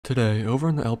Today, over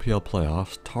in the LPL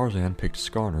playoffs, Tarzan picked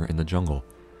Skarner in the jungle.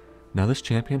 Now this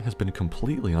champion has been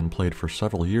completely unplayed for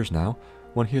several years now,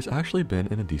 when he has actually been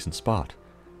in a decent spot.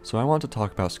 So I want to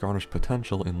talk about Skarner's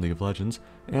potential in League of Legends,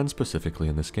 and specifically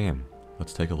in this game.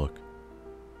 Let's take a look.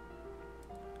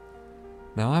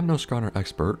 Now I'm no Skarner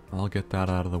expert, I'll get that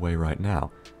out of the way right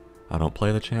now. I don't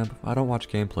play the champ, I don't watch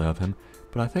gameplay of him,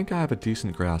 but I think I have a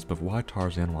decent grasp of why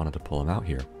Tarzan wanted to pull him out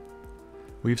here.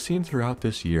 We've seen throughout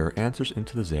this year answers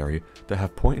into the Zeri that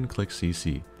have point-and-click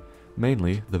CC,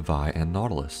 mainly the Vi and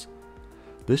Nautilus.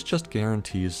 This just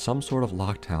guarantees some sort of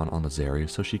lockdown on the Zeri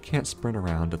so she can't sprint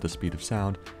around at the speed of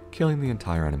sound, killing the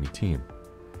entire enemy team.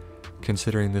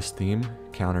 Considering this theme,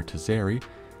 counter to Zeri,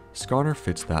 Skarner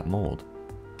fits that mold.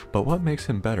 But what makes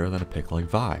him better than a pick like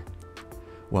Vi?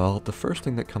 Well, the first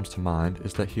thing that comes to mind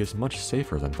is that he is much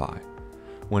safer than Vi.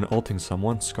 When ulting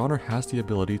someone, Skarner has the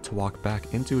ability to walk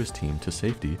back into his team to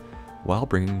safety while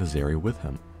bringing the Zeri with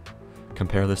him.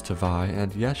 Compare this to Vi,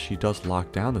 and yes, she does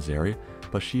lock down the Zeri,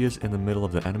 but she is in the middle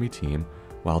of the enemy team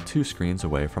while 2 screens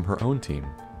away from her own team.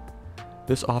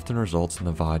 This often results in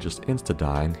the Vi just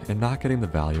insta-dying and not getting the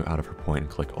value out of her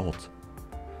point-and-click ult.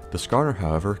 The Skarner,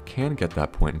 however, can get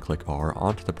that point-and-click R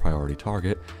onto the priority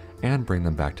target and bring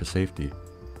them back to safety.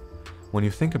 When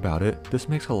you think about it, this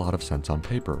makes a lot of sense on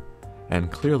paper, and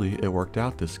clearly it worked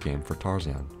out this game for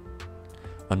Tarzan.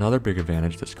 Another big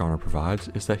advantage that Skarner provides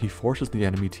is that he forces the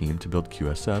enemy team to build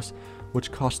QSS, which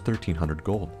costs 1300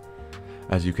 gold.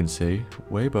 As you can see,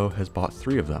 Weibo has bought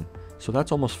 3 of them, so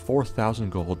that's almost 4000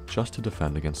 gold just to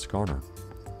defend against Skarner.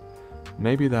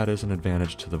 Maybe that is an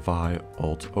advantage to the Vi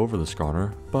ult over the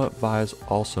Skarner, but Vi is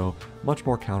also much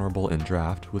more counterable in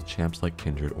draft with champs like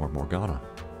Kindred or Morgana.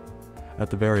 At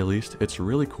the very least, it's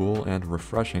really cool and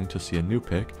refreshing to see a new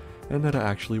pick and that it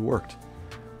actually worked.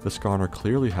 The Skarner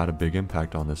clearly had a big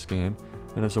impact on this game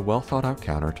and is a well thought out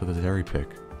counter to the Zeri pick.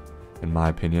 In my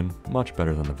opinion, much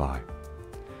better than the Vi.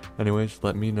 Anyways,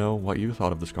 let me know what you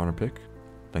thought of the Skarner pick.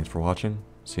 Thanks for watching,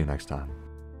 see you next time.